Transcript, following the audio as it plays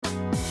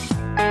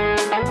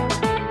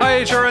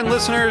HRN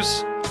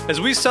listeners.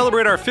 As we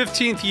celebrate our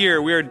 15th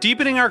year, we are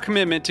deepening our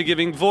commitment to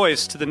giving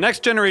voice to the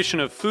next generation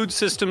of food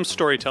systems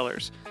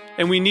storytellers,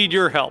 and we need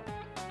your help.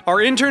 Our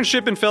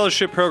internship and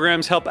fellowship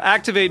programs help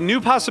activate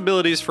new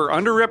possibilities for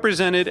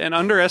underrepresented and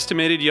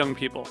underestimated young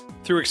people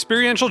through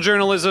experiential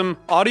journalism,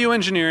 audio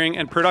engineering,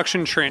 and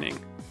production training.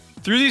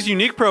 Through these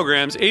unique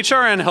programs,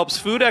 HRN helps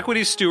food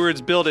equity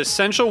stewards build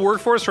essential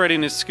workforce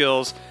readiness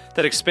skills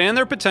that expand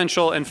their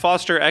potential and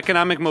foster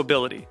economic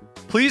mobility.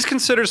 Please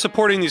consider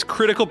supporting these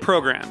critical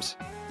programs.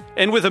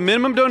 And with a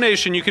minimum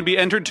donation, you can be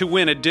entered to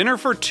win a dinner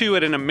for two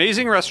at an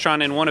amazing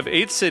restaurant in one of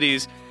 8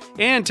 cities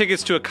and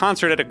tickets to a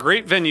concert at a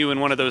great venue in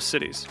one of those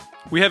cities.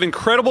 We have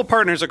incredible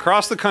partners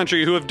across the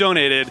country who have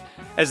donated,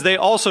 as they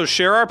also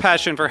share our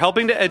passion for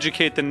helping to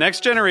educate the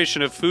next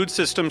generation of food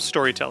systems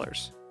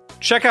storytellers.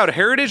 Check out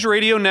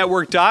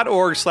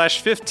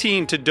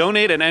heritageradionetwork.org/15 to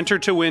donate and enter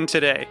to win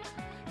today.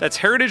 That's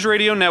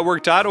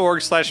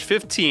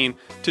heritageradionetwork.org/15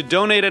 to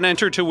donate and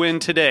enter to win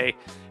today.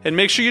 And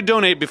make sure you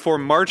donate before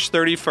March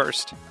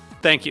 31st.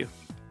 Thank you.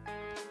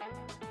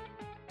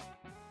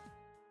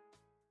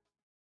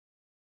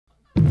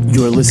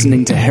 You're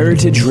listening to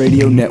Heritage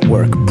Radio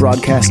Network,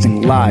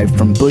 broadcasting live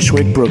from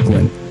Bushwick,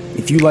 Brooklyn.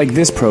 If you like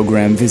this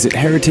program, visit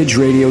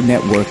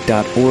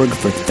heritageradionetwork.org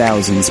for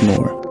thousands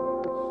more.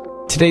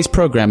 Today's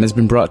program has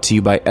been brought to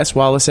you by S.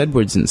 Wallace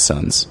Edwards &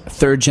 Sons,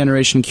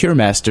 third-generation cure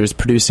masters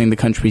producing the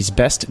country's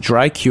best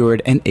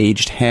dry-cured and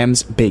aged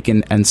hams,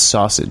 bacon, and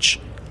sausage.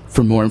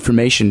 For more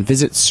information,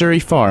 visit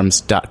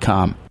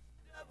surreyfarms.com.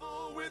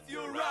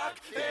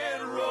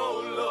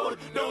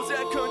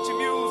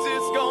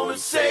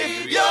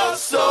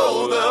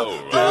 So the devil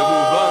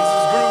runs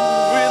his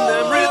groove in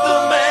them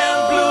rhythm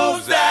and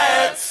blues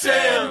that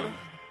Sam.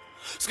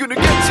 It's gonna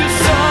get you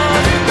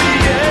sun in the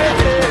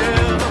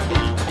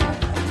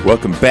air.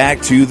 Welcome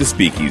back to The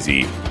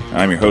Speakeasy.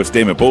 I'm your host,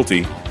 Damon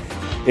Bolte.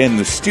 In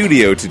the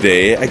studio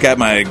today, I got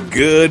my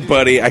good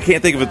buddy. I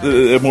can't think of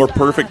a more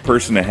perfect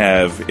person to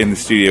have in the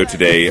studio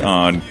today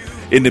on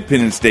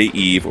Independence Day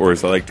Eve, or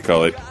as I like to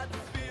call it,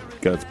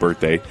 God's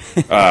birthday,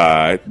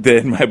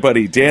 than my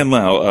buddy Dan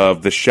Lyle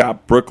of The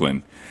Shop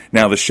Brooklyn.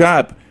 Now, The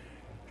Shop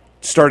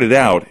started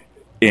out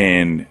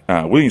in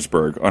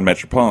Williamsburg on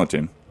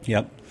Metropolitan.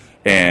 Yep.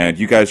 And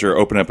you guys are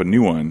opening up a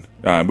new one,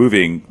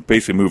 moving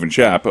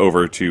shop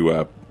over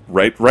to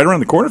right around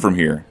the corner from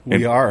here.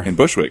 We are. In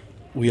Bushwick.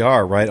 We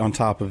are, right on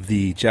top of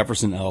the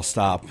Jefferson L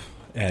stop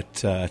at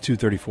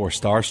 234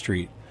 Star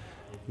Street.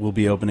 We'll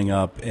be opening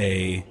up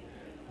I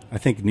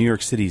think New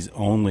York City's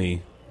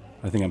only,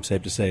 I think I'm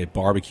safe to say,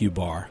 barbecue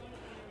bar.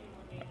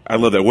 I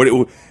love that.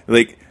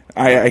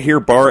 I hear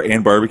bar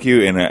and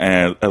barbecue, and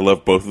I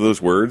love both of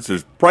those words.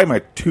 There's probably my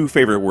 2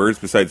 favorite words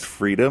besides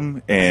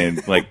freedom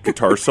and like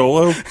guitar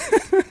solo.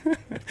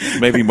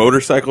 Maybe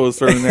motorcycle is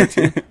thrown in there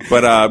too.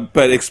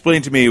 But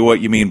explain to me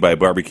what you mean by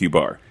barbecue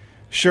bar.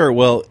 Sure.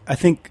 Well, I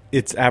think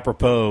it's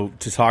apropos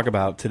to talk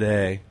about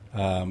today,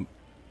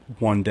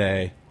 one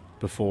day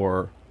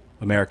before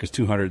America's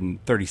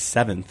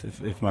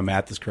 237th, if my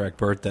math is correct,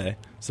 birthday.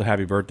 So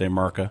happy birthday,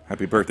 Merca.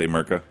 Happy birthday,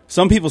 Merca.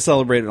 Some people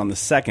celebrated on the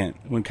 2nd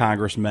when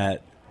Congress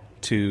met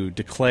to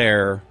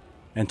declare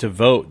and to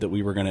vote that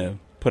we were going to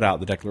put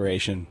out the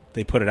Declaration.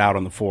 They put it out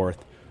on the 4th.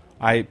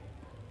 I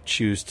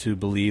choose to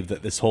believe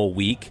that this whole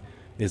week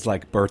is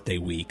like birthday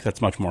week. That's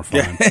much more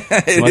fun.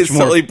 Yeah, it is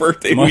totally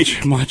birthday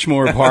week. Much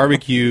more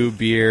barbecue,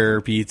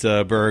 beer,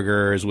 pizza,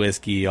 burgers,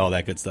 whiskey, all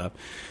that good stuff.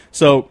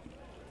 So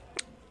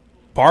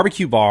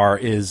barbecue bar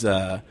is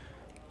a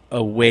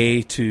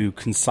way to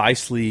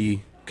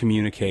concisely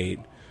communicate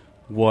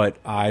what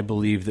I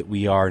believe that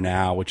we are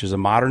now, which is a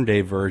modern-day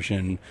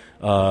version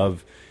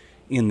of,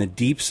 in the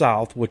Deep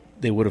South, what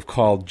they would have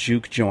called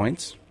juke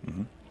joints.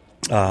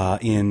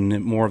 Mm-hmm.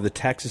 In more of the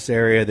Texas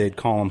area, they'd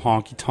call them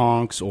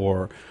honky-tonks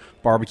or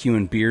barbecue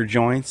and beer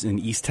joints. In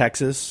East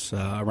Texas,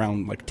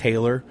 around like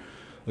Taylor,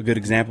 a good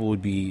example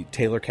would be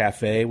Taylor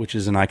Cafe, which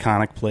is an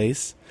iconic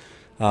place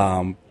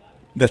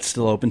that's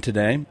still open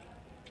today.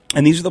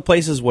 And these are the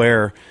places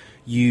where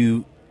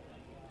you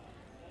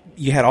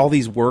had all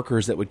these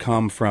workers that would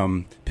come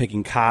from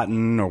picking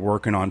cotton or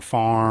working on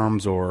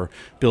farms or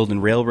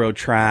building railroad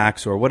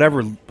tracks or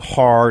whatever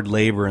hard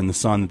labor in the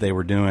sun that they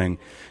were doing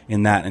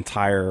in that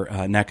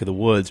entire neck of the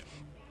woods.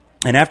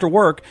 And after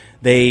work,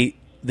 they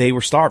were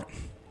starving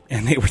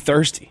and they were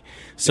thirsty.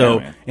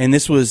 So, and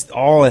this was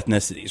all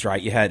ethnicities,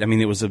 right? You had,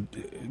 it was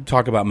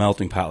talk about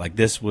melting pot. Like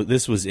this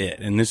was it.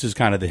 And this is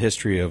kind of the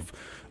history of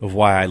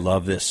why I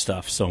love this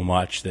stuff so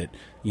much that,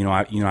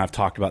 I've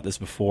talked about this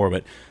before,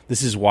 but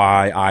this is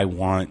why I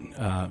want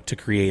to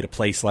create a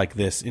place like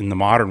this in the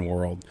modern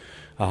world,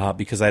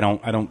 because I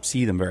don't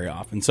see them very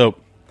often. So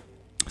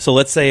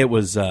let's say it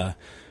was, it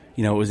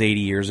was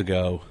 80 years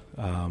ago,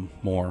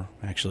 more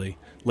actually,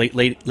 late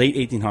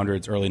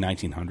 1800s, early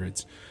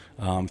 1900s,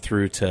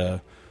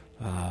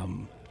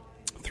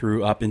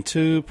 through up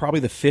into probably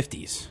the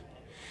 50s.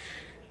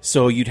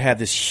 So you'd have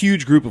this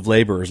huge group of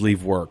laborers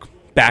leave work,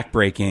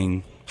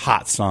 backbreaking,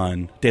 hot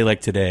sun, day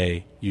like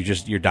today,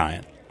 you're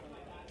dying.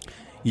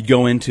 you'd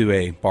go into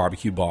a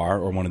barbecue bar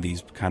or one of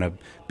these kind of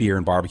beer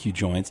and barbecue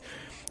joints,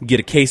 get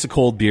a case of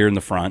cold beer in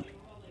the front,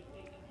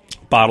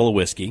 bottle of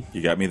whiskey.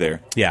 You got me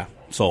there. Yeah,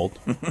 sold.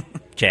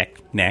 Check.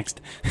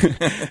 Next.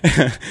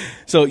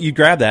 So you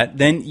grab that.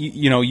 Then,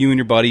 you and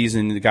your buddies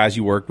and the guys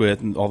you work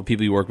with and all the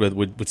people you work with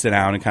would sit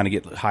down and kind of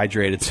get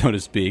hydrated, so to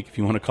speak, if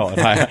you want to call it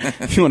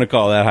if you want to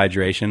call that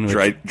hydration.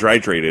 Dry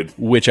traded.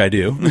 Which I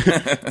do,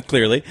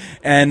 clearly.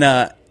 And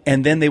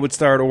then they would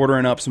start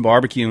ordering up some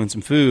barbecue and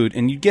some food,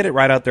 and you'd get it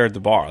right out there at the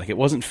bar. Like, it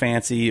wasn't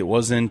fancy. It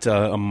wasn't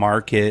a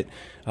market.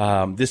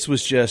 This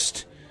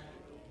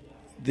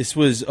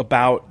was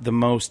about the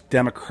most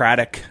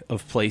democratic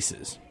of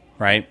places,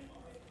 right?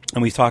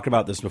 And we've talked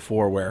about this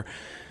before, where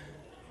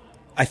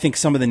I think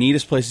some of the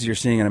neatest places you're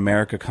seeing in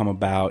America come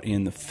about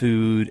in the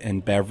food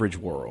and beverage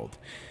world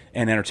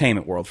and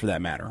entertainment world, for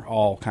that matter,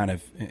 all kind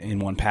of in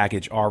one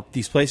package, are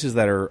these places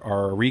that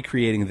are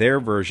recreating their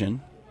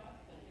version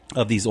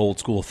of these old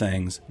school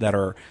things that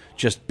are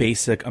just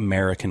basic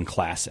American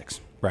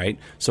classics, right?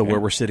 So where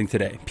we're sitting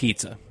today,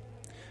 pizza,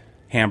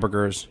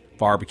 hamburgers,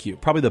 barbecue,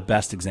 probably the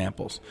best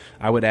examples.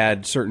 I would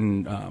add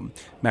certain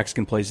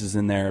Mexican places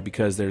in there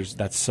because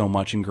that's so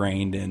much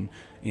ingrained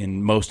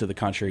in most of the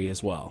country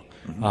as well.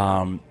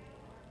 Mm-hmm.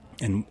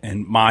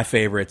 And my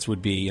favorites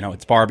would be,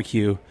 it's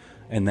barbecue,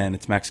 and then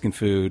it's Mexican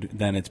food,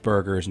 then it's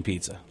burgers and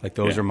pizza. Like,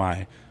 those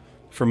are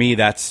for me,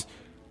 that's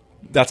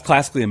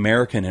classically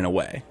American in a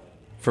way,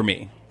 for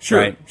me. Sure,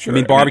 right? sure. I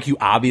mean, barbecue,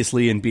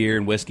 obviously, and beer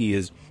and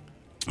whiskey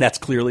that's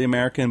clearly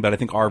American, but I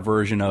think our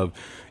version of,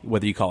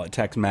 whether you call it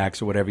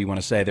Tex-Mex or whatever you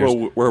want to say,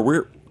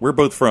 we're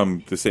both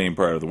from the same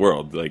part of the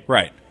world, like,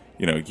 right?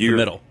 You're the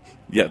middle.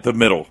 Yeah, the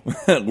middle.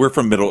 We're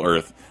from Middle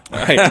Earth,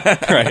 right.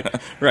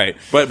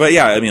 But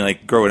yeah, I mean,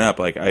 like, growing up,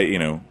 like,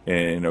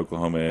 in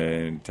Oklahoma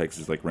and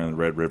Texas, like around the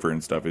Red River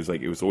and stuff,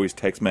 it was always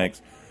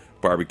Tex-Mex,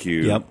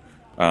 barbecue.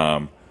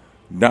 Yep.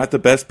 Not the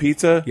best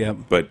pizza, yep,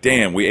 but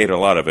damn, we ate a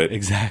lot of it.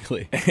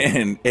 Exactly.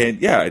 And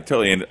yeah,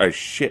 totally, and a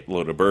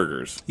shitload of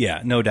burgers. Yeah,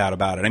 no doubt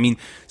about it. I mean,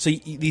 so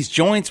these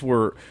joints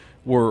were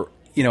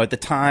at the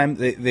time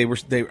they were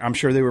I'm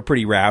sure they were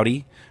pretty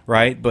rowdy,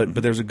 right? But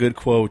there's a good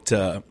quote.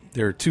 There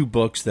are two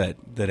books that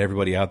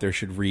everybody out there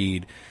should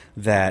read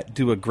that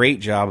do a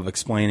great job of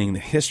explaining the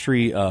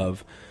history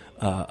of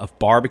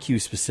barbecue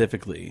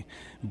specifically,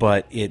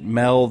 but it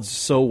melds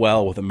so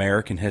well with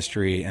American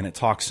history, and it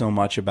talks so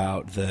much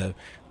about the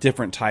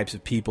different types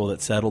of people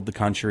that settled the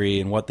country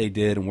and what they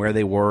did and where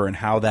they were and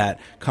how that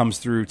comes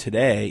through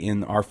today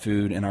in our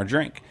food and our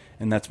drink.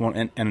 And that's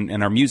one,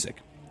 and our music.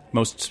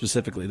 Most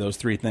specifically, those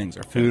three things: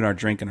 our food, our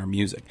drink, and our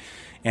music.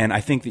 And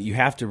I think that you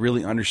have to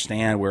really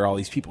understand where all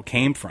these people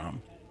came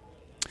from,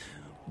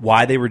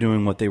 why they were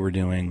doing what they were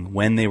doing,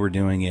 when they were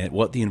doing it,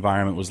 what the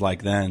environment was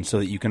like then, so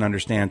that you can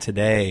understand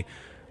today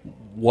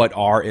what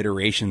our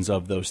iterations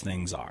of those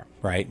things are,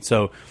 right?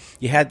 So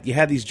you had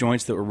these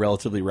joints that were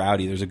relatively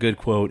rowdy. There's a good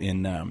quote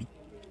in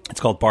it's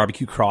called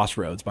Barbecue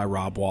Crossroads by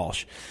Rob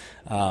Walsh.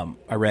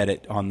 I read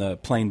it on the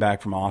plane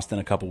back from Austin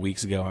a couple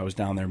weeks ago. I was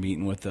down there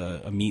meeting with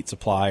a meat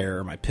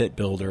supplier, my pit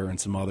builder, and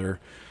some other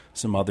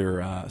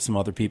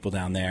people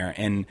down there.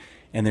 And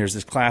there's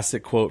this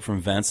classic quote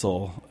from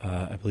Wenzel.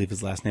 I believe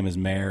his last name is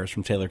Mayer. It's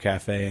from Taylor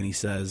Cafe, and he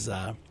says,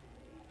 "I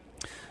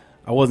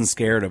wasn't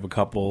scared of a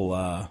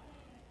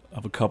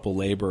couple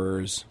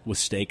laborers with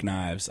steak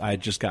knives. I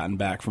had just gotten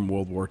back from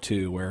World War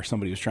II, where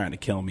somebody was trying to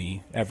kill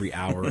me every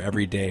hour,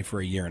 every day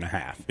for a year and a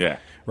half." Yeah.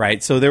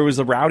 Right? So there was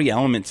a rowdy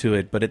element to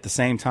it, but at the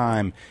same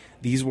time,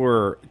 these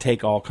were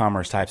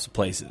take-all-comers types of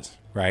places,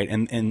 right?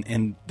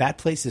 And that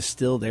place is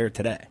still there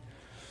today.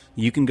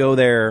 You can go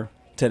there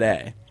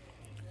today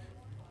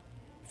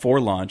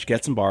for lunch,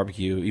 get some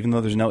barbecue, even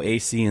though there's no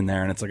AC in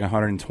there, and it's like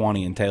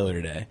 120 in Taylor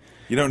today.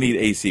 You don't need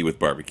AC with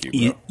barbecue,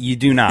 bro. You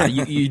do not.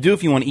 You do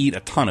if you want to eat a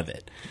ton of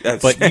it.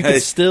 But you can you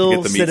still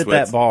get the meat sit at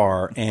sweats. that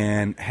bar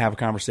and have a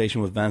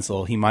conversation with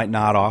Wenzel. He might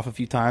nod off a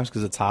few times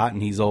because it's hot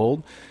and he's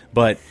old.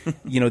 But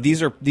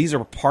these are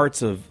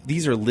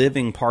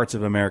living parts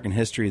of American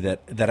history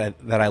that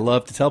I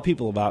love to tell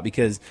people about,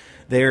 because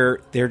they're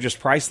just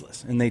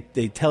priceless, and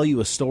they tell you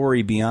a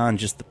story beyond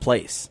just the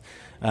place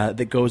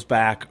that goes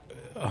back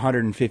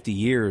 150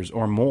 years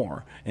or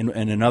more. And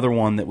another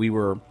one that we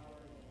were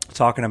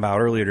talking about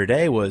earlier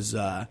today was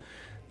I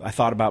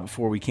thought about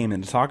before we came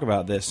in to talk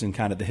about this, and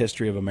kind of the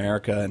history of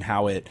America and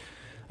how it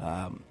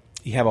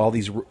you have all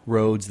these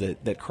roads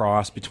that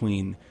cross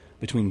between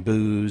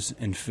booze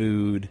and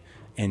food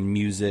and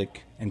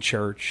music and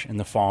church and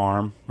the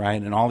farm,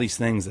 right? And all these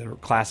things that are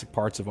classic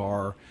parts of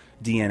our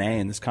DNA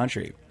in this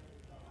country.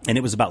 And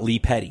it was about Lee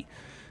Petty,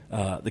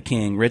 the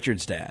King,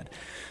 Richard's dad,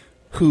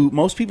 who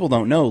most people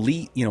don't know.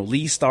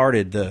 Lee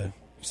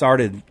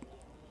started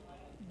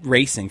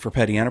racing for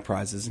Petty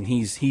Enterprises, and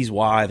he's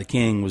why the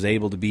King was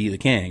able to be the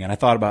King. And I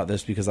thought about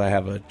this because I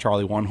have a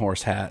Charlie One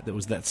Horse hat that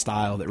was that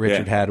style that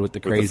Richard had with the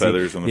crazy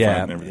feathers on the front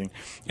and everything.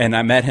 And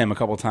I met him a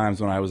couple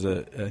times when I was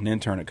an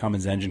intern at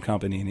Cummins Engine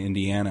Company in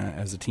Indiana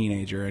as a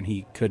teenager, and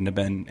he couldn't have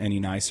been any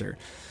nicer.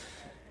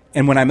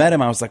 And when I met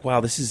him, I was like,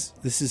 wow, this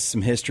is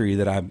some history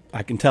that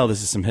I can tell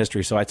this is some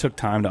history. So I took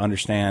time to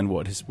understand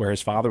where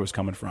his father was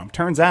coming from.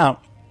 Turns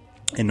out,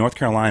 in North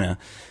Carolina,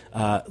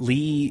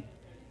 Lee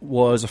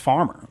was a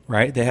farmer,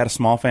 right? They had a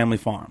small family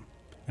farm.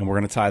 And we're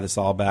going to tie this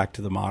all back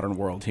to the modern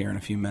world here in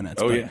a few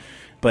minutes. Yeah.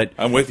 But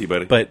I'm with you,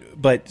 buddy.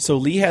 But so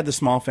Lee had the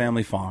small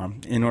family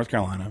farm in North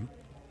Carolina,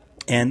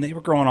 and they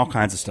were growing all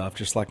kinds of stuff,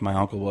 just like my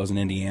uncle was in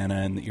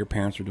Indiana and your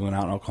parents were doing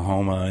out in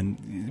Oklahoma,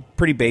 and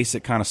pretty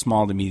basic kind of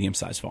small to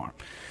medium-sized farm.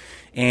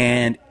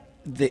 And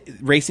the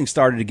racing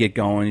started to get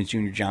going.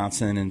 Junior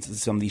Johnson and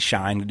some of these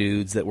shine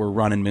dudes that were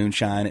running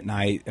moonshine at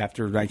night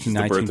after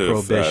 1919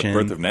 Prohibition.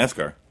 Birth of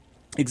NASCAR.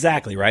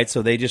 Exactly, right?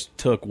 So they just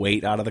took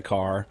weight out of the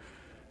car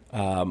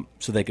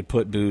so they could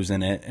put booze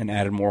in it and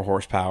added more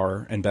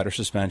horsepower and better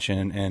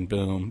suspension, and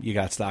boom, you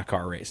got stock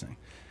car racing.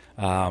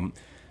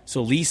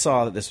 So Lee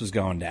saw that this was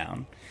going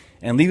down,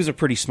 and Lee was a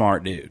pretty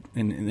smart dude.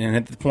 And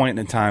at the point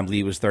in time,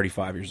 Lee was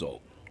 35 years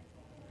old.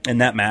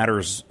 And that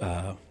matters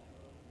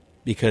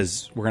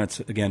because we're going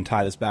to, again,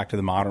 tie this back to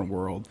the modern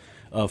world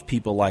of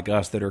people like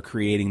us that are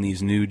creating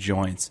these new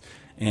joints.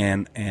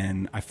 And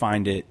I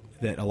find it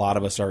that a lot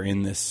of us are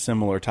in this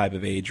similar type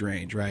of age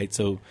range, right?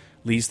 So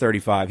Lee's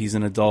 35. He's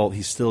an adult.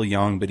 He's still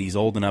young, but he's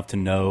old enough to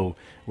know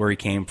where he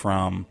came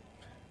from,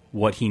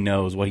 what he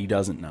knows, what he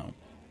doesn't know.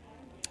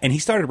 And he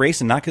started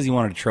racing not because he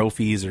wanted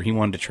trophies or he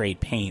wanted to trade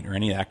paint or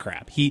any of that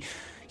crap. He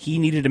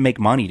needed to make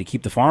money to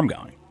keep the farm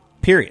going,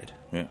 period.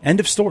 Yeah. End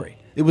of story.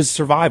 It was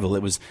survival.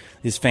 It was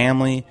his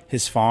family,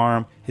 his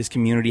farm, his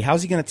community.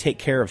 How's he going to take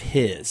care of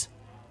his,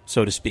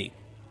 so to speak?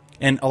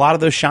 And a lot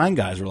of those shine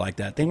guys were like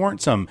that. They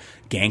weren't some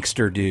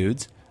gangster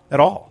dudes at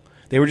all.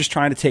 They were just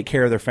trying to take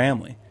care of their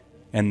family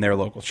and their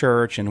local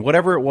church and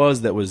whatever it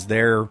was that was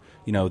their,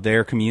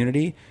 their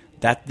community,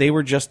 that they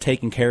were just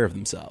taking care of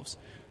themselves.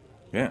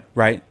 Yeah.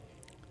 Right?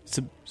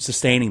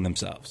 Sustaining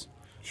themselves.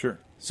 Sure.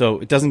 So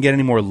it doesn't get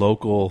any more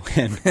local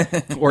and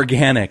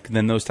organic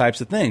than those types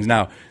of things.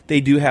 Now,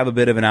 they do have a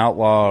bit of an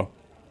outlaw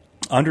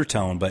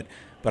undertone, but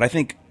I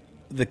think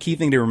the key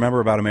thing to remember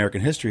about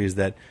American history is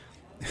that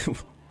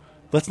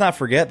let's not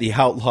forget the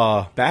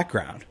outlaw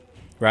background,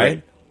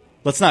 right?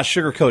 Let's not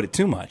sugarcoat it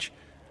too much.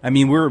 I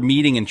mean, we're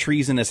meeting in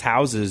treasonous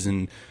houses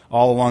and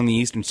all along the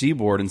eastern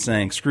seaboard and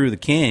saying, screw the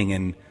king,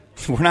 and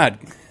we're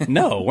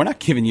not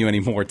giving you any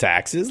more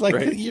taxes. Like,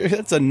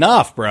 that's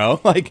enough, bro.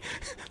 Like,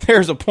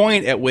 there's a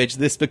point at which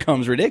this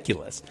becomes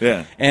ridiculous.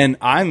 Yeah. And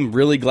I'm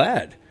really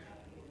glad,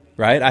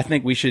 right? I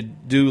think we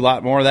should do a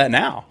lot more of that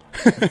now.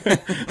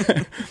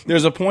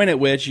 There's a point at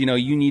which,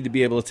 you need to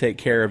be able to take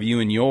care of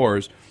you and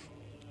yours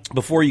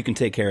before you can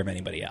take care of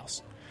anybody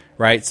else,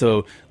 right?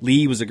 So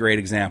Lee was a great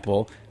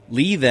example.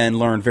 Lee then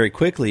learned very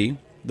quickly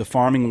the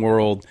farming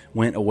world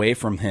went away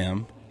from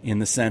him in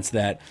the sense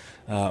that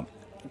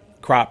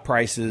crop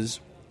prices,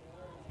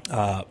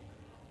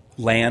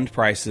 land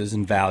prices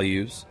and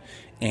values,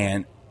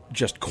 and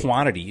just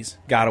quantities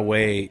got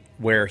away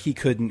where he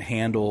couldn't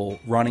handle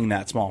running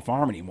that small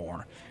farm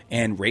anymore.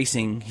 And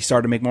racing, he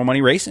started to make more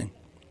money racing.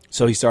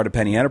 So he started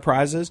Penny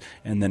Enterprises,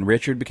 and then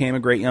Richard became a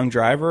great young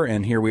driver,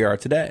 and here we are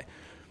today.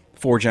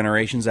 4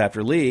 generations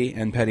after Lee,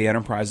 and Petty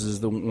Enterprises is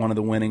one of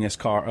the winningest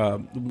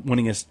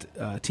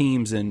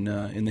teams in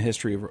the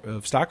history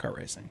of stock car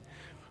racing.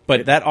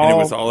 But it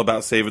was all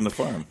about saving the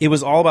farm. It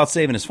was all about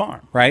saving his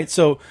farm, right?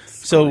 So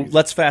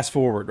let's fast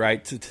forward,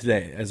 right, to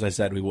today, as I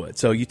said we would.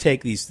 So you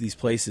take these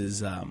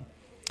places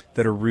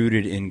that are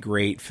rooted in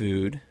great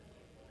food,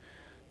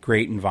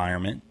 great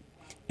environment,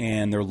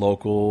 and their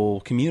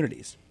local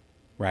communities,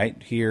 right?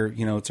 Here,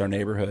 it's our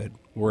neighborhood.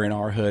 We're in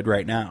our hood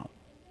right now.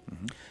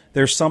 Mm-hmm.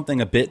 There's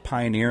something a bit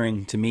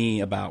pioneering to me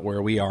about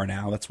where we are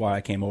now. That's why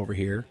I came over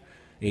here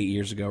 8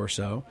 years ago or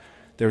so.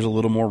 There's a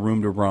little more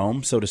room to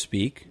roam, so to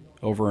speak,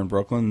 over in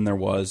Brooklyn than there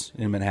was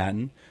in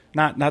Manhattan.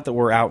 Not that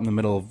we're out in the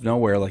middle of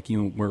nowhere like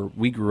where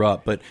we grew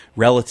up, but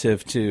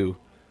relative to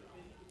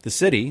the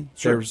city,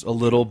 sure, there's a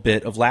little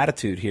bit of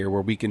latitude here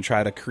where we can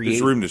try to create.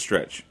 There's room to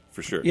stretch,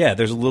 for sure. Yeah,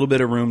 there's a little bit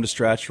of room to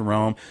stretch, to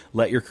roam,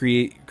 let your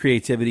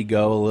creativity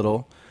go a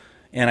little.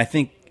 And I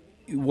think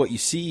what you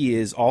see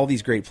is all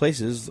these great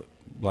places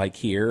like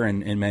here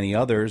and many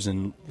others,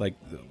 and like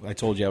I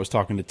told you, I was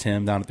talking to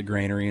Tim down at the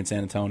Granary in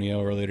San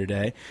Antonio earlier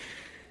today.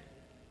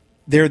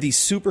 There are these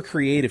super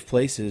creative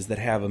places that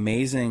have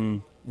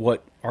amazing,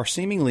 what are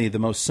seemingly the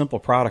most simple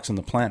products on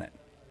the planet,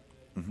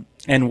 mm-hmm,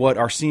 and what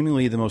are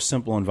seemingly the most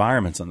simple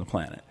environments on the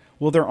planet.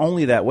 Well, they're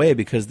only that way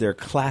because they're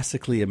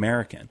classically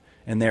American,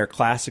 and they're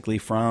classically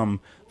from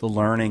the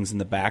learnings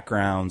and the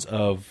backgrounds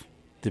of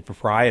the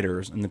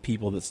proprietors and the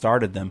people that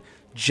started them,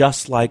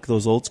 just like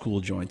those old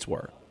school joints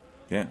were.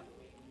 Yeah.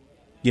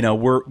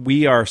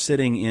 We are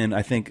sitting in,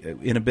 I think,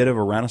 in a bit of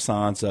a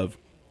renaissance of,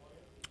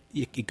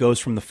 it goes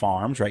from the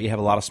farms, right? You have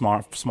a lot of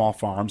small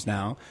farms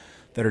now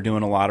that are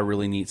doing a lot of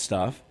really neat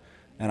stuff,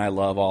 and I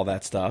love all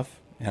that stuff,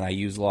 and I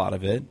use a lot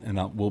of it,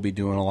 and we'll be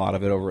doing a lot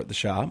of it over at the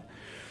shop.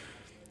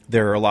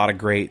 There are a lot of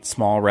great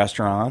small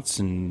restaurants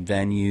and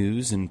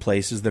venues and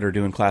places that are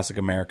doing classic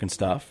American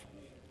stuff.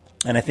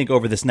 And I think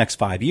over this next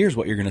 5 years,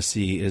 what you're going to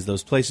see is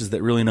those places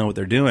that really know what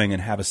they're doing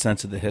and have a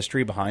sense of the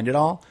history behind it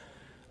all,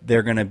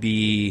 they're going to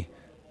be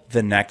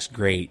the next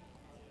great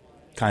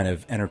kind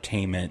of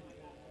entertainment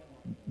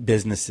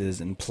businesses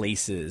and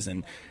places.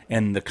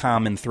 And the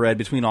common thread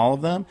between all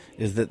of them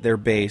is that they're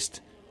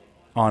based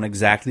on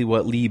exactly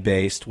what Lee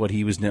based what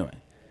he was doing.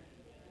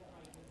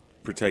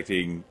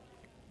 Protecting,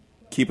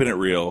 keeping it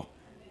real,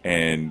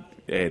 and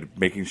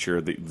making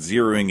sure that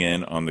zeroing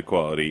in on the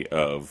quality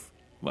of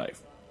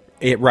life.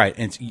 Right.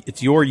 And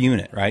it's your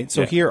unit, right?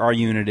 So Yeah. here our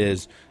unit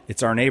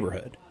it's our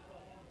neighborhood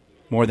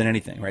more than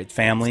anything, right?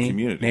 Family,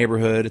 community.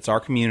 neighborhood, it's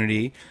our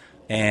community.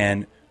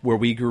 And where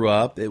we grew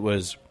up, it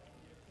was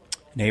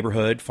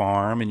neighborhood,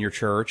 farm, and your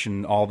church,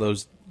 and all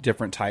those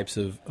different types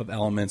of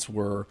elements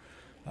were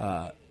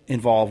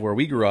involved where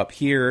we grew up.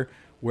 Here,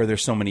 where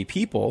there's so many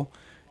people,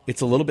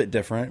 it's a little bit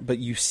different, but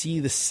you see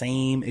the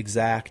same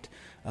exact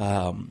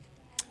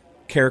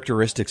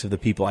characteristics of the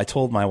people. I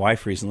told my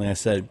wife recently, I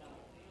said,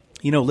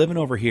 living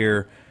over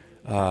here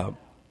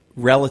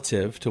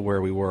relative to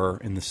where we were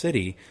in the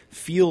city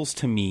feels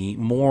to me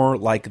more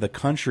like the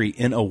country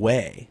in a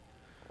way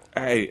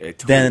I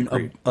totally than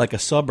agree. like a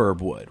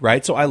suburb would,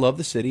 right? So I love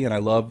the city and I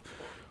love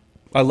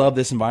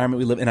this environment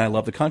we live in, and I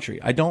love the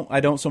country. I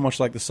don't so much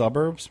like the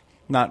suburbs.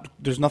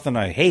 There's nothing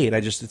I hate.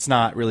 It's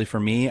not really for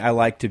me. I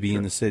like to be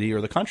in the city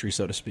or the country,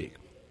 so to speak.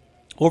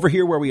 Over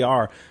here where we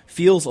are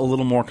feels a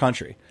little more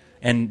country.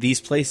 And these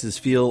places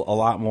feel a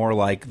lot more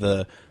like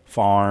the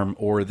farm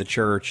or the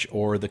church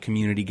or the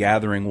community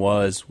gathering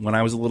was when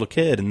I was a little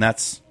kid. And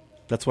that's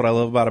what I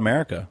love about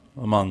America,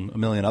 among a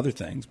million other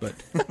things. But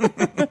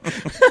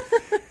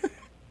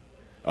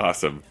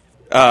Awesome.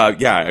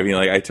 Yeah, I mean,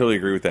 like, I totally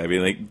agree with that. I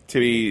mean, like, to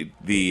me,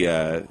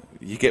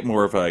 you get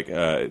more of like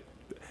an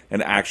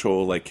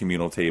actual like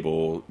communal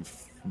table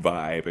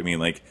vibe. I mean,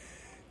 like,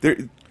 there,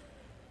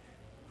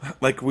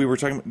 like we were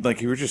talking,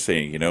 like you were just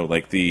saying,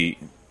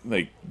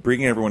 like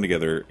bringing everyone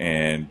together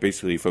and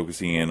basically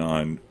focusing in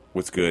on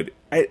what's good.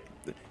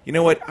 You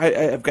know what?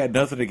 I've got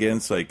nothing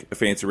against like a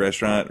fancy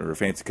restaurant or a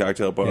fancy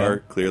cocktail bar. Yeah.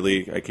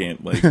 Clearly, I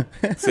can't like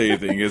say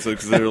anything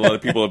because there are a lot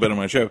of people who've been on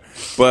my show,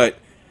 but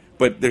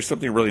there's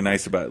something really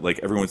nice about like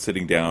everyone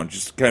sitting down,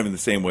 just kind of in the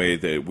same way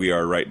that we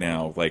are right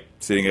now, like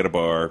sitting at a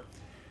bar,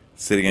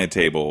 sitting at a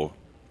table,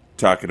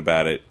 talking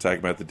about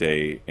the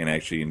day, and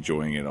actually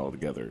enjoying it all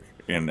together.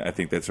 And I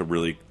think that's a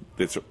really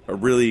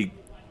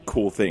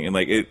cool thing. And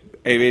like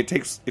it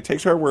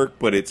takes hard work,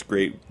 but it's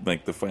great.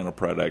 Like the final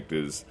product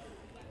is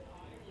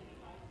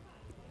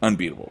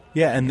unbeatable.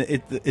 yeah, and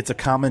it's a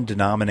common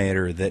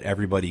denominator that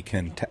everybody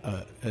can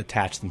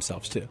attach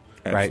themselves to,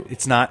 right? Absolutely.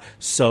 It's not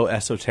so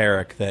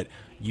esoteric that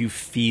you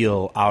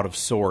feel out of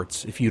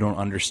sorts if you don't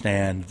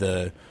understand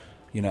the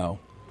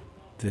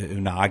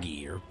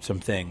unagi or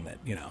something that,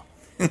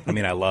 I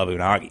mean, I love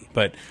unagi,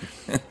 but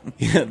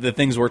the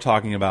things we're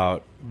talking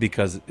about,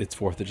 because it's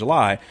 4th of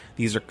July,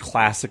 these are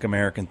classic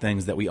American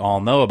things that we all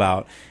know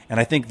about.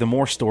 And I think the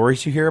more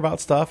stories you hear about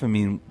stuff, I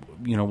mean,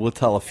 we'll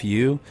tell a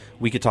few.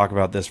 We could talk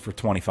about this for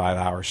 25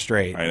 hours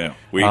straight. I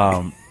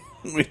know.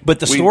 But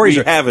the stories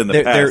we have in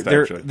the past,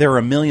 actually. There are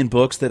a million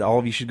books that all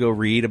of you should go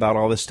read about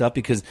all this stuff,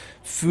 because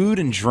food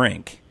and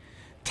drink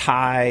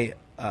tie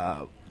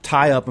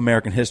up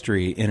American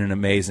history in an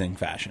amazing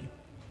fashion.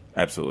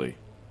 Absolutely.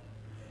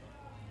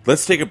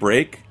 Let's take a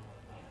break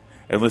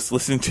and let's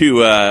listen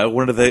to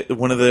one of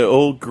the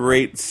old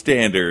great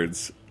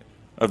standards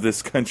of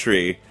this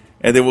country,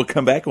 and then we'll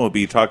come back and we'll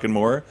be talking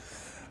more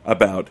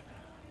about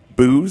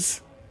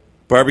booze,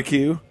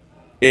 barbecue,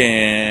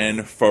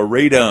 and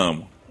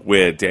freedom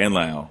with Dan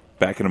Lyle.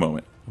 Back in a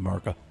moment.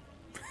 America.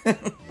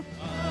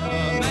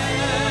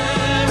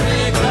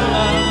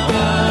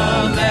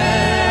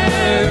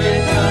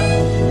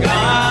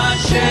 God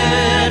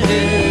shed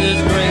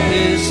His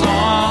grace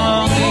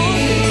on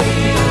thee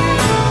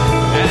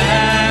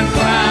and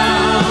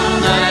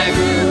crowned thy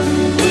good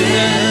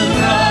with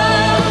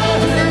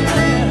love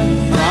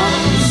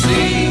from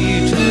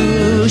sea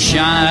to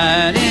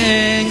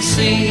shining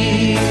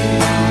sea.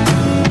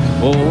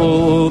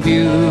 Oh,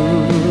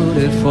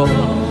 beautiful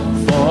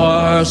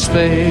for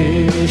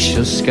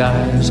spacious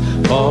skies,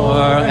 for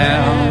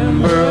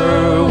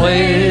amber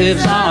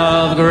waves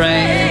of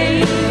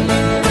grain,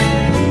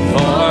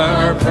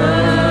 for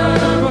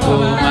purple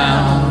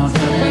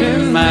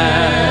mountain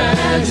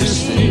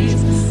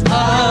majesties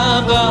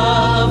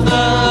above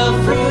the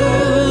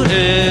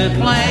fruited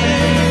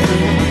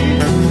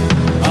plain.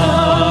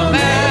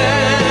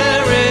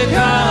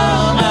 America,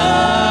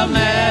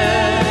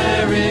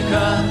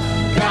 America,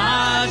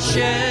 God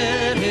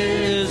shed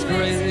His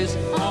grace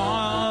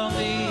on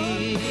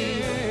thee.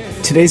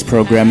 Today's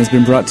program has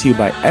been brought to you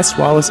by S.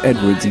 Wallace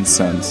Edwards &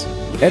 Sons.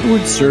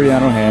 Edwards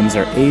Suriano hams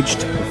are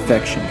aged to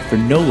perfection for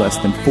no less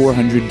than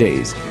 400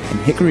 days and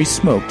hickory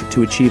smoked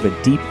to achieve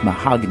a deep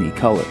mahogany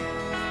color.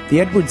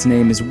 The Edwards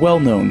name is well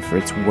known for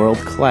its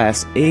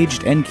world-class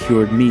aged and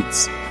cured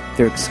meats.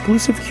 Their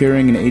exclusive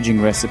curing and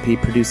aging recipe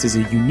produces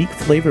a unique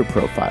flavor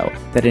profile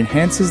that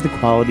enhances the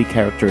quality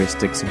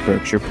characteristics of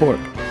Berkshire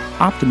pork.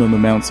 Optimum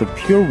amounts of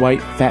pure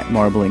white fat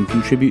marbling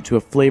contribute to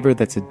a flavor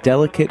that's a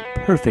delicate,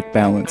 perfect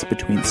balance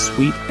between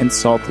sweet and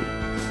salty.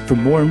 For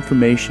more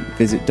information,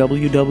 visit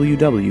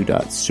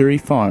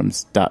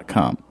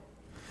www.surreyfarms.com.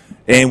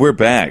 And we're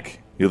back.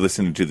 You're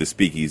listening to The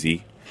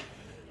Speakeasy.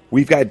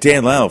 We've got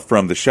Dan Lyle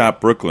from the Shop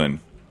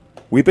Brooklyn.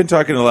 We've been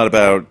talking a lot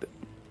about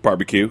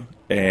barbecue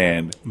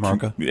and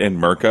Merca.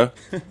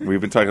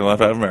 We've been talking a lot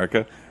about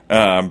America.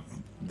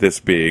 This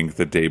being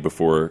the day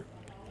before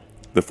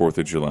the 4th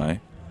of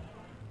July.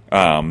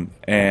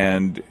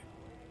 And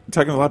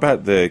talking a lot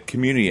about the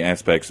community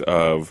aspects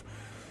of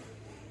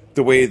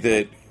the way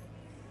that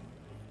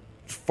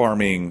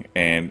farming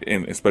and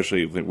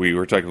especially we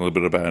were talking a little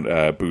bit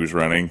about booze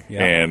running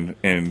and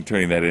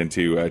turning that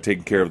into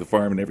taking care of the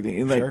farm and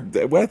everything.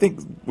 And what I think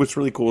what's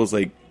really cool is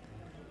I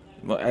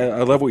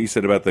love what you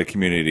said about the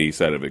community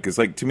side of it, because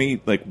to me,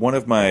 when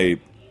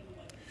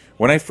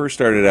I first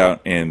started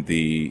out in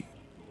the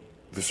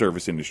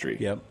service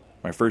industry,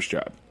 my first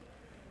job,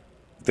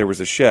 there was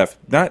a chef,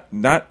 not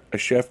a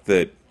chef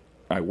that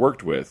I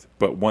worked with,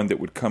 but one that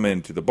would come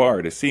into the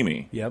bar to see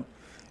me.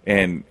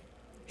 And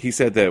he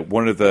said that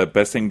one of the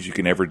best things you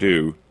can ever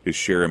do is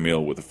share a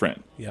meal with a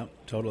friend.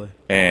 Totally.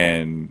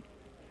 And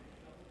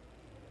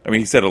I mean,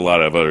 he said a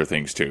lot of other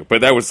things too,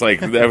 but that was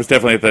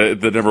definitely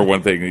the number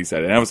one thing he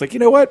said. And I was like, you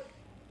know what?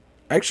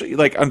 Actually,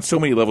 on so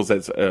many levels,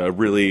 that's a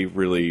really,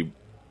 really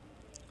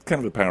kind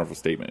of a powerful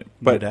statement.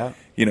 But no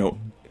doubt.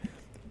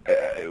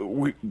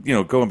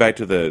 Going back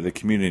to the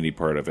community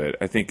part of it,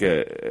 I think,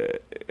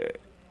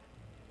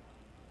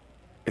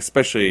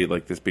 especially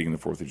this being the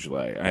 4th of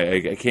July,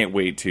 I can't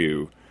wait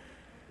to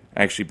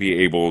actually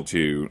be able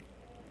to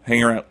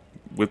hang around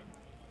with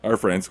our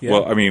friends.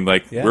 Well, I mean,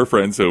 we're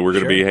friends, so we're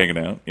going to be hanging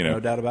out, No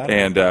doubt about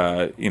it.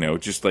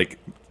 And, just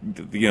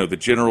the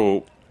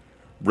general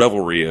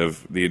revelry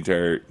of the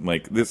entire,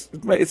 this,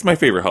 it's my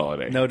favorite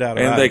holiday. No doubt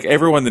about it. And,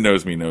 everyone that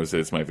knows me knows that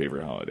it's my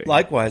favorite holiday.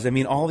 Likewise, I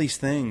mean, all these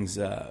things,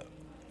 and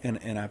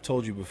I've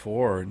told you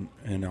before,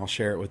 and I'll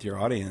share it with your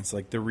audience,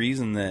 the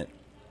reason that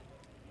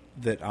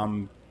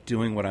I'm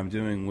doing what I'm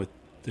doing with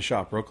the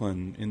Shop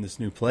Brooklyn in this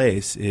new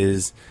place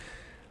is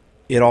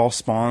it all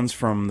spawns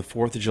from the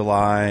 4th of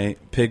July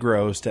pig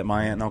roast at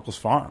my aunt and uncle's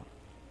farm.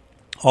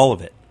 All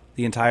of it.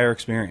 The entire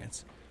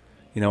experience.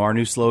 Our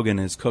new slogan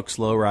is cook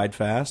slow, ride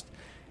fast.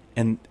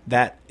 And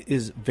that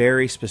is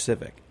very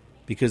specific,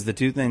 because the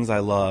two things I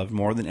loved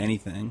more than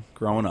anything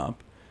growing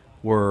up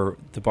were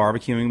the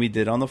barbecuing we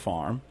did on the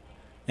farm,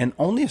 and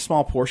only a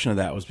small portion of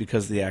that was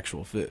because of the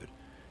actual food.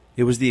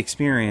 It was the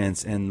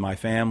experience and my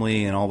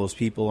family and all those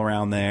people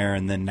around there,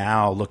 and then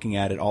now looking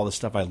at it, all the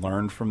stuff I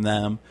learned from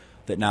them,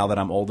 that now that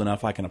I'm old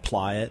enough I can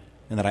apply it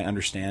and that I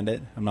understand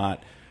it. I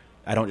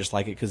don't just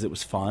like it because it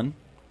was fun.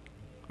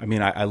 I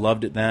mean, I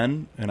loved it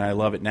then, and I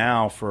love it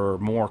now for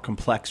more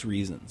complex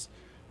reasons,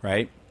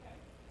 right?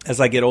 As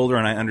I get older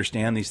and I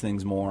understand these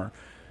things more,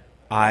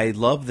 I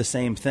love the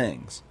same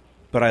things,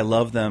 but I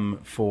love them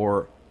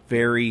for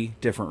very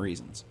different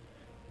reasons.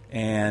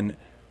 And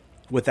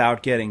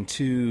without getting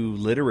too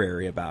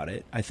literary about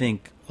it, I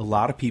think a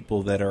lot of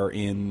people that are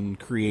in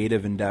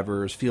creative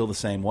endeavors feel the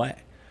same way.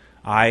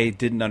 I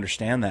didn't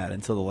understand that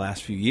until the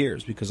last few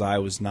years, because I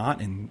was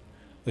not in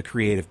the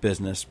creative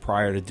business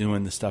prior to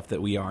doing the stuff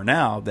that we are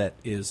now that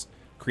is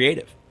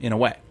creative in a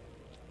way.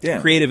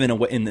 Creative in a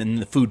way in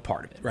the food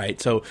part of it, right?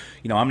 So,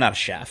 I'm not a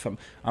chef.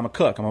 I'm a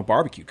cook. I'm a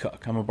barbecue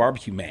cook. I'm a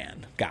barbecue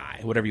man,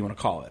 guy, whatever you want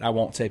to call it. I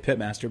won't say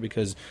pitmaster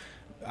because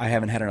I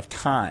haven't had enough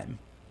time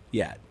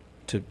yet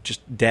to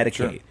just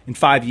dedicate. In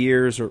 5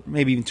 years, or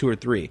maybe even 2 or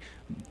 3,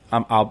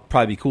 I'll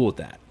probably be cool with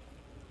that.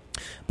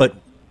 But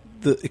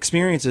the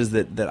experiences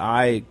that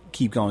I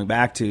keep going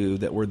back to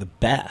that were the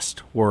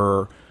best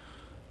were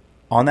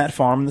on that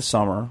farm in the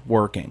summer,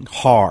 working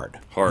hard,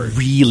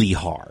 really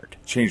hard,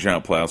 changing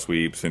out plow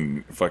sweeps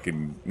and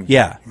fucking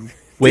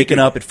waking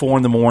up at 4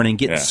 a.m,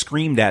 getting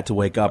screamed at to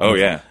wake up.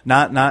 Oh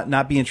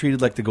not being treated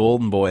like the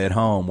golden boy at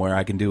home where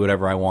I can do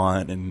whatever I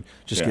want and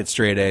just get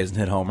straight A's and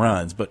hit home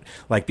runs, but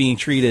being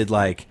treated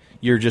like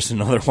you're just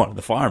another one of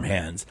the farm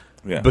hands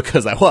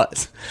because I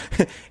was.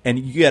 And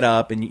you get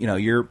up and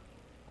you're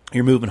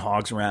moving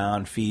hogs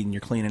around, feeding,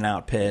 you're cleaning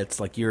out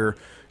pits, you're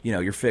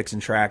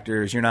fixing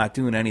tractors, you're not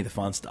doing any of the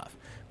fun stuff.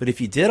 But if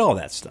you did all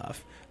that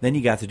stuff, then you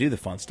got to do the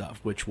fun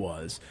stuff, which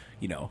was,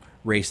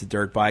 race the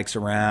dirt bikes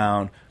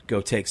around,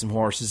 go take some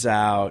horses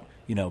out,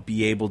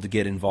 be able to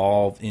get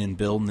involved in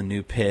building the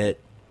new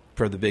pit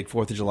for the big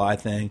 4th of July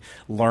thing,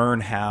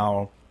 learn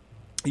how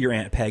your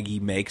Aunt Peggy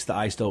makes the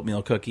iced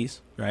oatmeal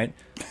cookies, right?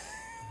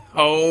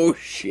 Oh,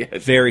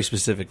 shit. Very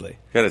specifically.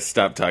 Got to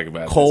stop talking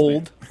about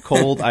cold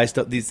iced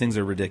up. These things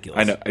are ridiculous.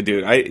 I know,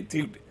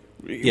 dude.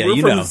 Yeah,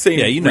 we're from the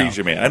same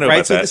region, man. I know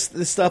about that. So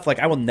this stuff,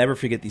 I will never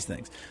forget these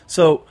things.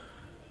 So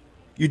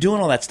you're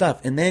doing all that stuff,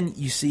 and then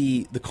you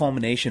see the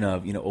culmination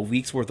of, a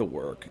week's worth of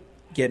work,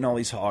 getting all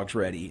these hogs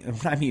ready. And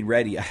when I mean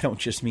ready, I don't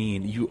just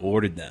mean you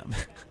ordered them.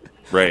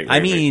 Right.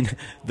 I mean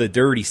the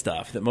dirty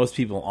stuff that most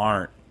people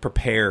aren't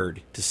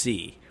prepared to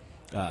see.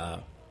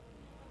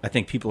 I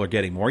think people are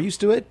getting more used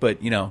to it, but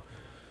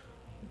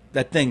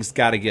that thing's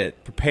got to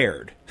get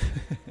prepared.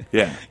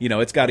 Yeah.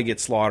 It's got to get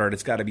slaughtered.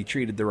 It's got to be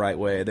treated the right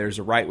way. There's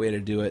a right way to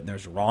do it, and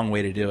there's a wrong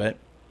way to do it.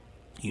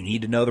 You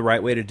need to know the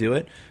right way to do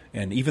it,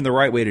 and even the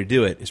right way to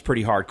do it is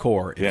pretty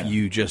hardcore if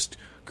you just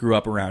grew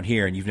up around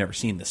here and you've never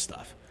seen this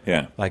stuff.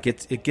 Yeah. Like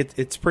it's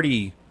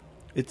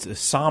a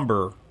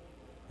somber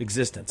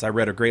existence. I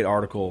read a great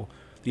article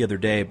the other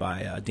day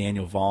by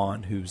Daniel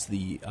Vaughn, who's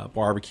the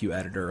barbecue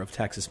editor of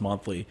Texas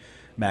Monthly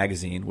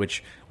magazine.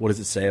 Which, what does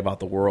it say about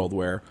the world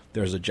where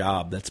there's a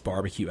job that's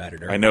barbecue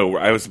editor? I know.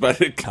 I was about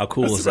to. How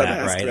cool is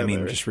that, right? I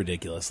mean, just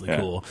ridiculously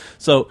cool.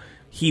 So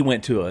he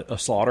went to a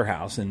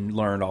slaughterhouse and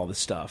learned all this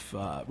stuff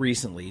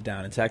recently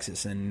down in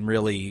Texas, and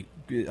really,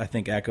 I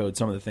think, echoed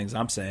some of the things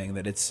I'm saying,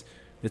 that it's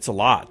a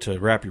lot to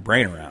wrap your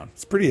brain around.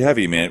 It's pretty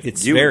heavy, man.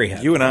 It's very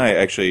heavy. You and I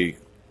actually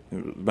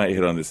might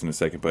hit on this in a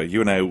second, but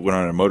you and I went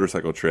on a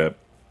motorcycle trip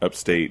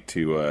upstate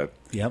to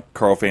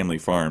Carl Family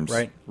Farms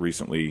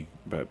recently,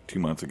 about 2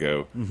 months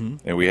ago,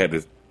 and we had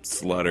to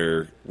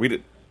slaughter. We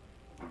got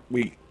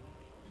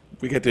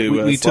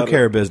to. We took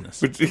care of business.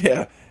 But,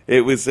 yeah,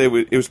 it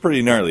was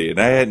pretty gnarly, and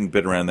I hadn't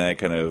been around that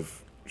kind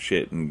of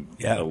shit in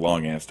a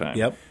long ass time.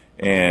 Yep.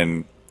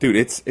 And dude,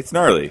 it's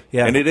gnarly.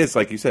 Yeah. And it is,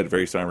 like you said,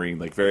 very sombering,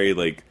 like very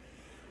like.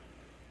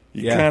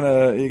 You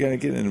gotta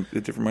get in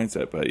a different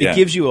mindset, but it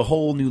gives you a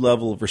whole new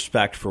level of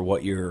respect for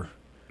what you're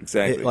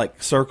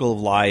like circle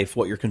of life,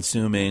 what you're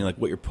consuming, like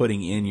what you're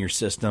putting in your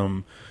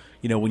system.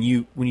 When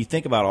you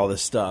think about all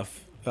this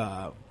stuff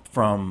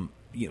from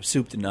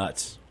soup to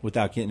nuts,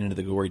 without getting into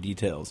the gory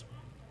details,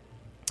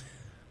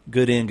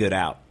 good in, good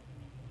out.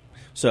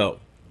 So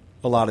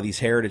a lot of these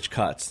heritage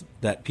cuts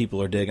that people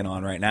are digging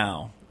on right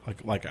now.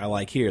 Like I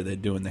like here, they're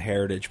doing the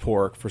heritage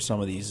pork for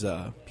some of these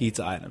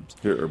pizza items.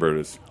 Here,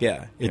 Roberta's.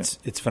 Yeah,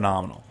 it's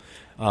phenomenal.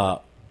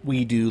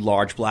 We do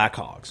large black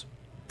hogs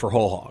for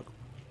whole hog.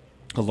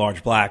 The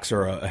large blacks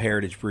are a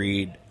heritage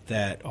breed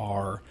that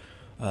are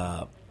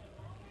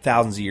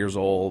thousands of years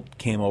old,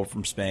 came over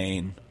from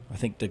Spain. I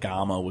think Da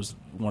Gama was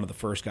one of the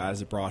first guys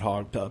that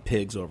brought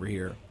pigs over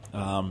here.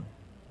 And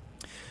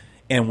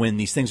when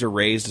these things are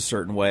raised a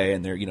certain way,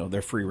 and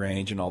they're free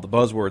range and all the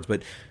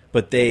buzzwords,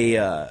 but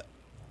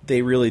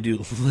they really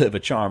do live a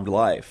charmed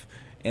life.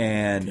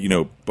 And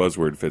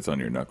buzzword fits on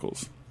your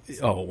knuckles.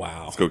 Oh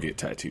wow! Let's go get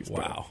tattoos.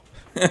 Wow.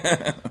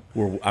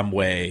 I'm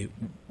way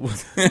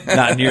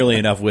not nearly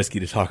enough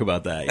whiskey to talk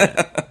about that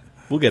yet.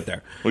 We'll get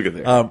there.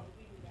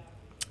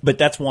 But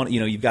that's one.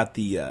 You've got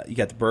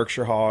the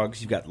Berkshire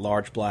hogs. You've got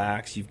large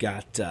blacks. You've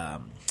got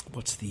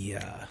what's the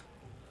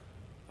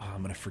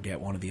I'm going to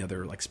forget one of the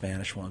other like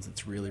Spanish ones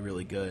that's really,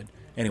 really good.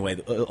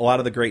 Anyway, a lot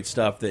of the great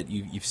stuff that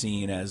you've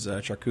seen as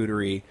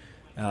charcuterie,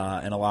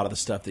 and a lot of the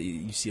stuff that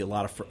you see a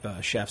lot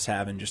of chefs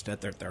having just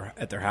at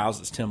their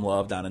houses. Tim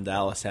Love down in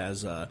Dallas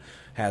has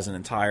an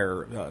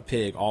entire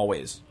pig,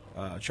 always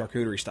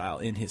charcuterie style,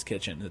 in his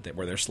kitchen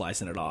where they're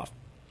slicing it off,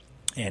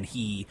 and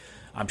he,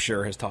 I'm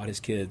sure, has taught his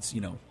kids,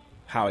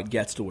 how it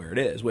gets to where it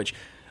is. Which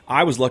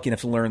I was lucky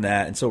enough to learn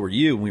that, and so were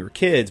you when we were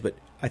kids. But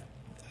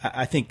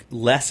I think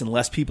less and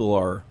less people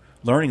are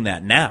learning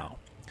that now.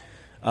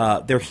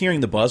 They're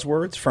hearing the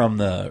buzzwords from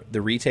the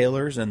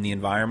retailers and the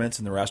environments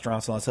and the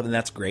restaurants and all that stuff, and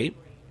that's great.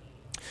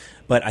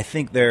 But I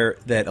think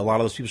that a lot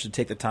of those people should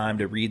take the time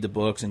to read the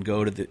books and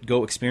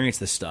go experience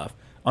this stuff,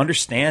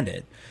 understand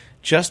it,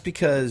 just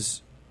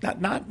because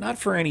not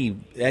for any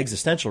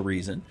existential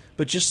reason,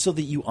 but just so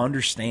that you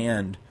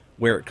understand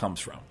where it comes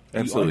from.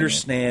 Absolutely. You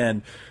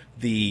understand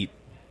the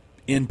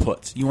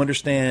inputs. You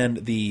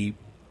understand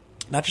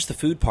not just the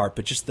food part,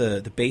 but just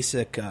the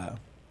basic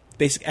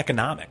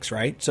economics,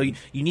 right? So you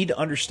need to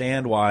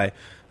understand why.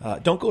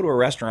 Don't go to a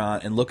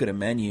restaurant and look at a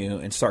menu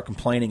and start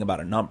complaining about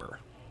a number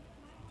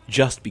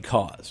just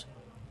because.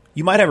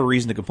 You might have a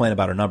reason to complain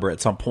about a number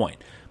at some point,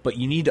 but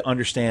you need to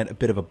understand a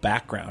bit of a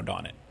background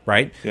on it,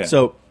 right? Yeah.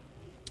 So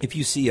if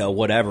you see a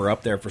whatever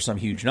up there for some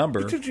huge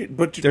number,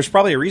 but there's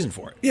probably a reason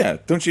for it. Yeah,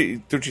 don't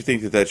you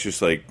think that that's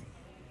just like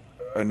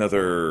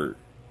another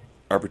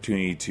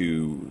opportunity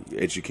to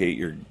educate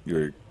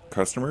your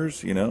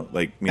customers?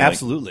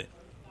 Absolutely.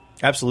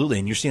 Absolutely,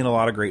 and you're seeing a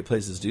lot of great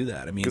places do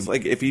that. I mean, because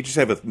like if you just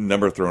have a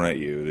number thrown at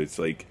you, it's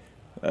like,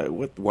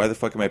 why the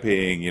fuck am I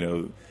paying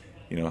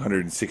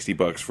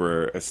 $160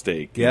 for a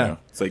steak? Yeah,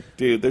 it's like,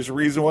 dude, there's a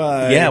reason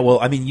why. Yeah, well,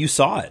 I mean, you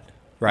saw it,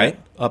 right?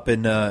 Yeah. Up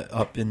in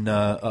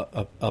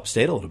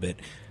upstate a little bit.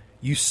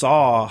 You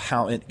saw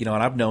how and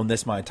I've known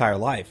this my entire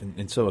life,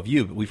 and so have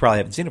you. But we probably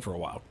haven't seen it for a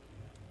while.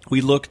 We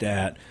looked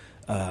at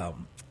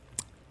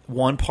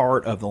one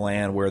part of the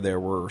land where there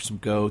were some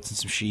goats and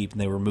some sheep,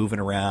 and they were moving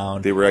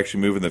around. They were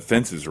actually moving the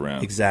fences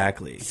around.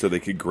 Exactly. So they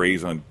could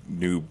graze on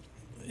new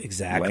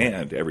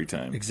land every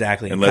time.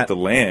 Exactly. And let the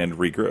land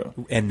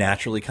regrow. And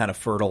naturally kind of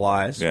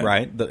fertilize,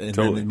 right? And totally.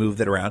 Then they moved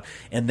it around.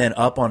 And then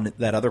up on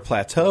that other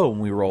plateau, when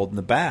we rolled in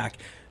the back,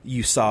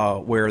 you saw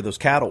where those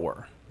cattle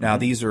were. Now,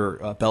 these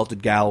are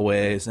belted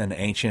Galloways and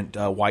ancient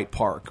White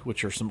Park,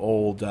 which are some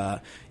old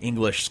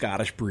English,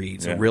 Scottish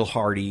breeds. Yeah. Real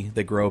hardy.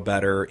 They grow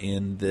better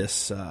in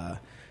this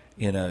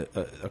in a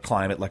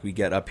climate like we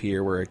get up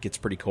here where it gets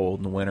pretty cold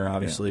in the winter,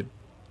 obviously. Yeah.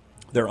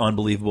 They're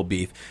unbelievable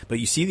beef. But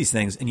you see these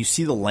things, and you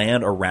see the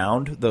land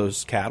around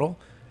those cattle,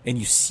 and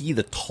you see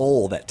the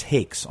toll that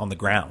takes on the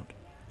ground.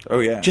 Oh,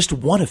 yeah. Just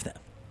one of them.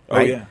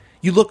 Right? Oh, yeah.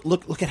 You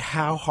look at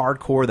how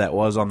hardcore that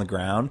was on the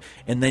ground,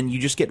 and then you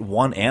just get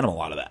one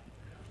animal out of that.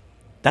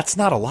 That's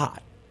not a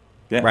lot.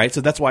 Yeah. Right?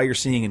 So that's why you're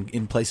seeing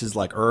in places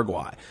like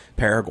Uruguay,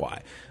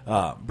 Paraguay,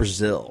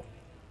 Brazil,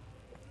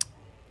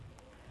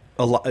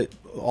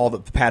 all the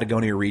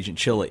Patagonia region,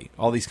 Chile,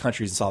 all these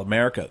countries in South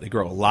America, they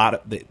grow a lot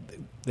of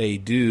they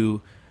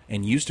do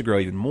and used to grow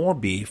even more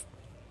beef.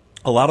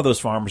 A lot of those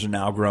farmers are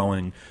now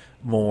growing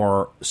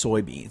more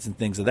soybeans and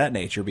things of that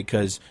nature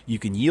because you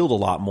can yield a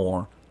lot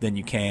more than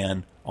you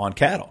can on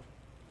cattle.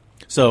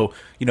 So,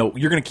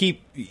 you're going to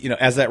keep,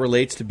 as that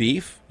relates to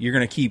beef, you're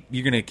going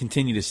to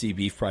continue to see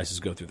beef prices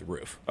go through the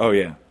roof. Oh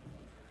yeah.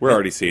 We're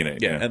already seeing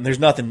it. Yeah, and there's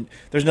nothing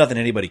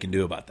anybody can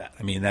do about that.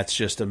 I mean, that's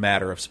just a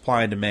matter of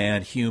supply and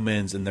demand,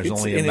 humans, and there's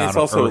only an amount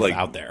of earth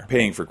out there.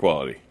 Paying for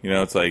quality.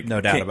 It's like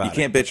no doubt about it. You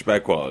can't bitch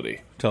about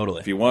quality. Totally.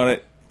 If you want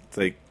it,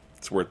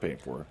 it's worth paying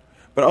for.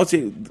 But I'll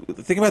say,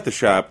 the thing about the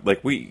shop,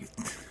 like we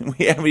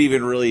haven't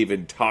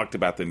even talked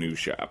about the new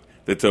shop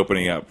that's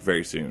opening up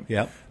very soon.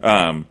 Yeah.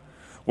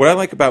 What I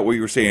like about what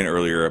you were saying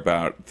earlier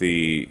about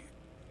the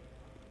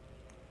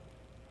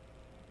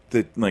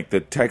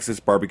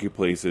Texas barbecue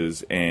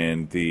places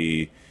and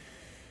the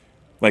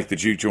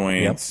juke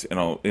joints and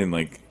all,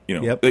 and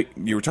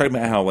you were talking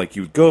about how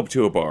you would go up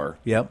to a bar,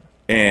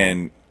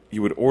 and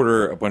you would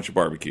order a bunch of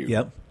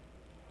barbecue,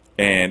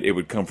 and it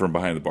would come from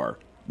behind the bar.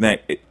 Now,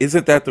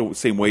 isn't that the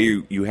same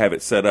way you have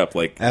it set up?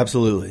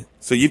 Absolutely.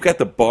 So you've got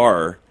the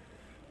bar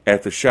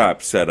at the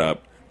shop set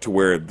up to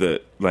where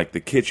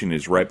the kitchen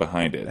is right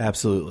behind it.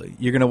 Absolutely.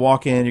 You're going to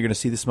walk in, you're going to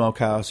see the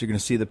smokehouse, you're going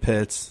to see the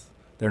pits.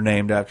 They're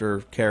named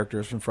after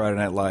characters from Friday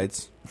Night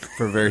Lights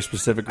for very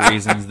specific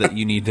reasons that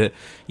you need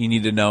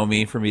to know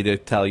me for me to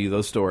tell you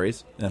those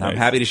stories. And nice. I'm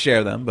happy to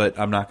share them, but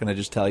I'm not going to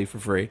just tell you for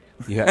free.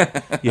 You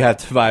have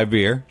to buy a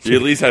beer. You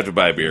at least have to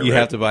buy a beer. You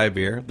have to buy a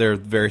beer. There are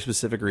very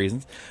specific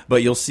reasons.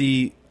 But you'll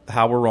see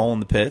how we're rolling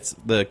the pits.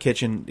 The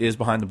kitchen is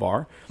behind the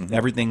bar. Mm-hmm.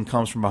 Everything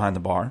comes from behind the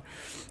bar.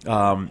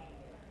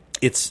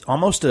 It's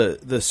almost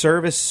the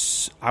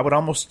service, I would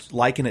almost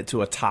liken it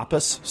to a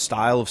tapas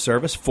style of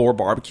service for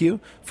barbecue.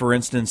 For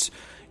instance,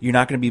 you're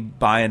not going to be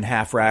buying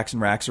half racks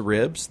and racks of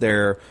ribs.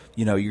 You're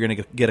going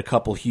to get a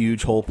couple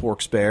huge whole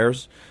pork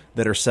spares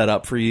that are set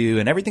up for you,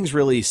 and everything's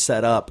really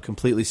set up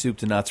completely soup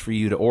to nuts for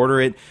you to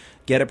order it,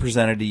 get it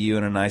presented to you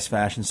in a nice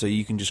fashion so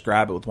you can just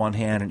grab it with one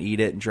hand and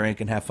eat it and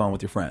drink and have fun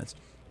with your friends.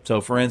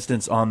 So, for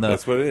instance, on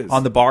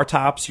the bar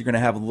tops, you're going to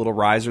have a little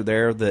riser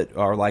there that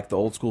are like the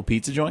old school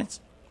pizza joints.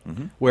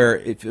 Mm-hmm. Where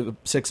if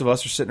 6 of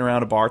us are sitting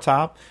around a bar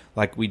top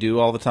like we do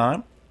all the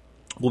time,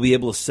 we'll be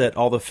able to set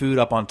all the food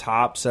up on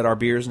top, set our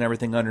beers and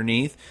everything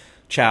underneath,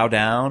 chow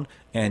down,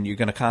 and you're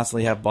going to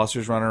constantly have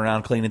busters running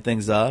around cleaning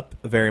things up,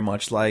 very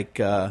much like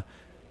the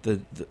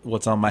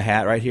what's on my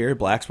hat right here,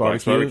 Black's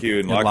Barbecue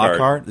in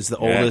Lockhart. It's the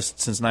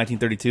oldest since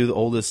 1932, the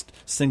oldest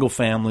single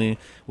family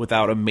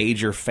without a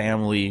major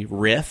family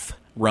riff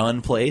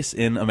run place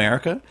in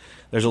America.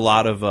 There's a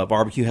lot of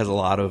barbecue has a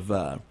lot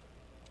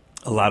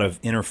of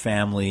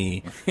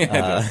inter-family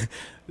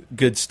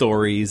good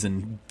stories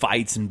and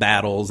fights and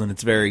battles, and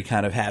it's very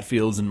kind of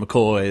Hatfields and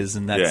McCoys,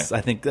 and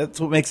I think that's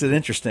what makes it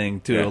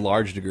interesting to a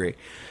large degree.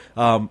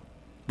 But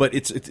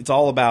it's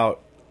all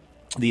about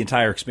the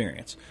entire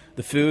experience.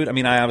 The food, I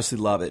mean, I obviously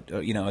love it.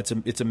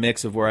 It's a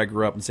mix of where I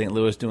grew up in St.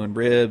 Louis doing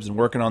ribs and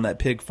working on that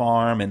pig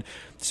farm and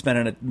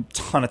spending a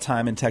ton of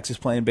time in Texas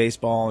playing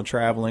baseball and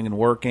traveling and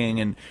working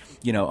and,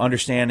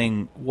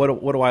 understanding what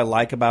do I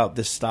like about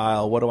this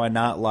style, what do I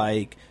not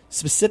like,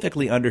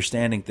 specifically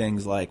understanding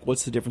things like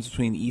what's the difference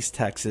between East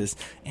Texas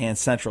and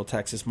Central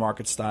Texas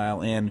market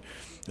style and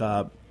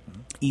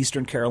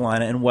Eastern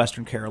Carolina and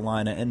Western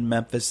Carolina and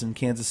Memphis and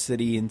Kansas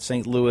City and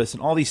St. Louis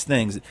and all these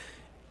things.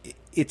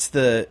 It's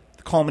the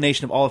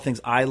culmination of all the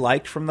things I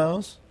liked from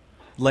those,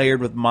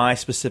 layered with my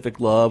specific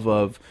love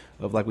of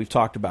like we've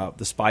talked about,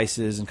 the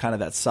spices and kind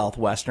of that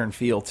southwestern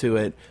feel to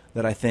it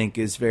that I think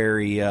is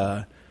very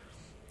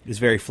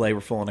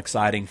flavorful and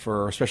exciting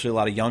for especially a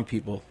lot of young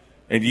people.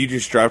 And you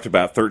just dropped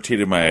about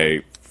 13 of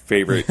my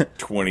favorite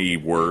 20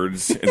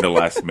 words in the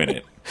last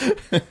minute.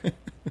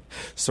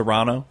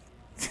 Serrano,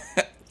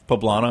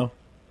 poblano.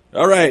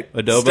 All right,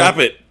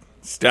 adobo.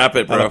 Stop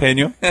it, bro.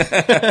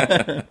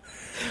 Jalapeno.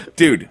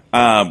 Dude,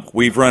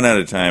 we've run out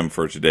of time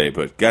for today,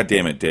 but God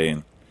damn it,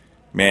 Dane,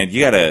 man,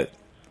 you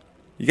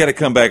gotta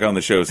come back on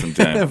the show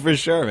sometime. For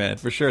sure, man.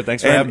 For sure.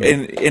 Thanks for having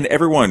me. And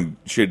everyone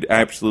should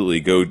absolutely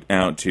go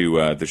out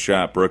to the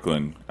shop,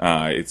 Brooklyn.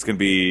 It's going to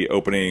be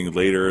opening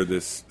later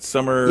this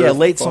summer. Yeah,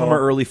 late summer,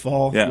 early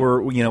fall. Yeah.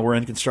 We're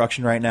in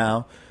construction right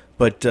now,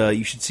 but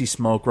you should see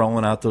smoke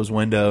rolling out those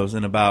windows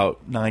in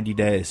about 90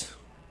 days.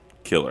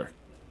 Killer.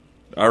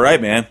 All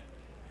right, man.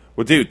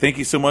 Well, dude, thank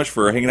you so much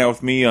for hanging out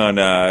with me on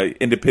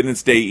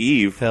Independence Day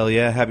Eve. Hell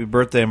yeah. Happy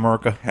birthday,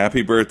 America.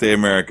 Happy birthday,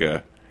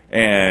 America.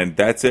 And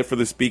that's it for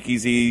the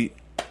Speakeasy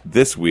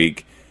this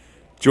week.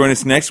 Join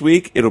us next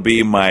week. It'll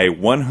be my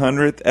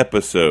 100th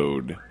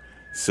episode.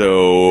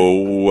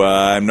 So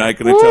I'm not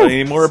going to tell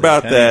you any more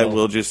about that.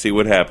 We'll just see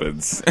what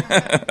happens.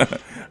 All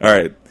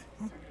right.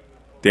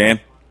 Dan?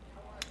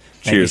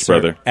 Cheers,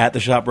 brother. At the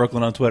Shop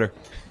Brooklyn on Twitter.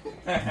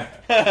 I'm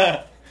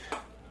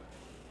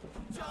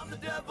the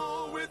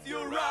devil with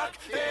your rock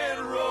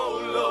and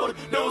roll load.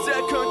 Knows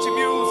that country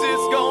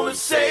music's gonna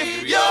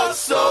save your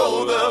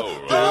soul. The devil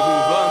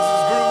runs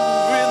his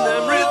groove in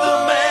them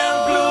rhythm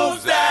and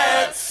blues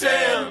that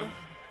Sam.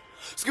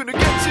 It's gonna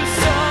get you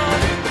some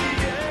in the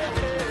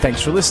end.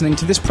 Thanks for listening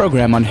to this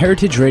program on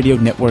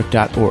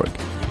heritageradionetwork.org.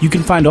 You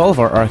can find all of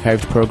our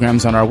archived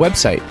programs on our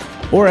website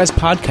or as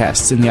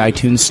podcasts in the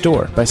iTunes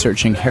Store by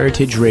searching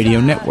Heritage Radio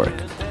Network.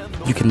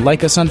 You can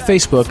like us on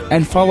Facebook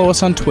and follow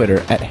us on Twitter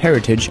at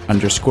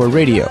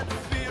 @heritage_radio.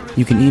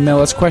 You can email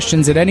us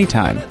questions at any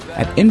time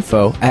at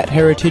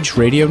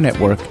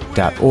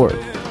info@heritageradionetwork.org.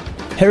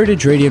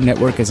 Heritage Radio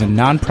Network is a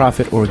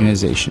non-profit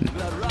organization.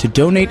 To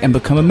donate and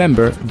become a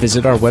member,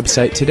 visit our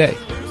website today.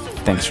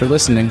 Thanks for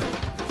listening.